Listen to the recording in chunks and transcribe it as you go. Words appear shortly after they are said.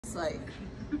this like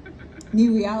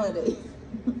new reality.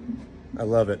 I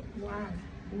love it. Wow.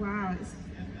 Wow.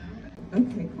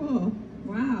 Okay, cool.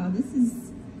 Wow, this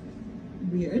is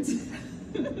weird.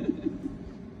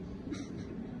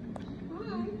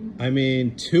 Hi. I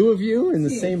mean, two of you in the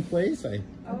same place?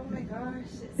 Oh my gosh,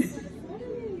 it's so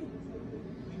funny.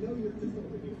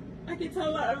 I can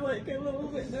tell that I'm like a little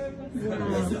bit nervous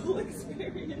about this whole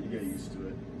experience. You get used to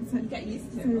it. So you get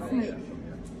used to it. So it's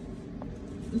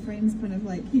like the frame's kind of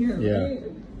like here, right?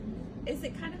 Is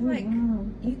it kind of like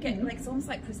you get like it's almost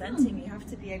like presenting? You have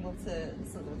to be able to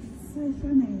sort of so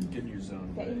funny. Get in your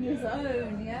zone. Get in your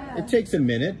zone, yeah. It takes a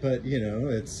minute, but you know,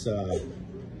 it's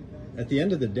at the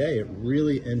end of the day, it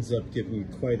really ends up giving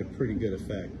quite a pretty good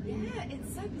effect. Yeah,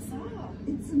 it's so bizarre.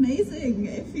 It's amazing.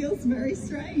 It feels very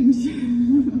strange.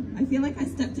 I feel like I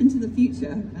stepped into the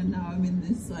future and now I'm in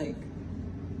this like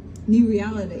new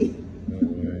reality. No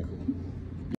way.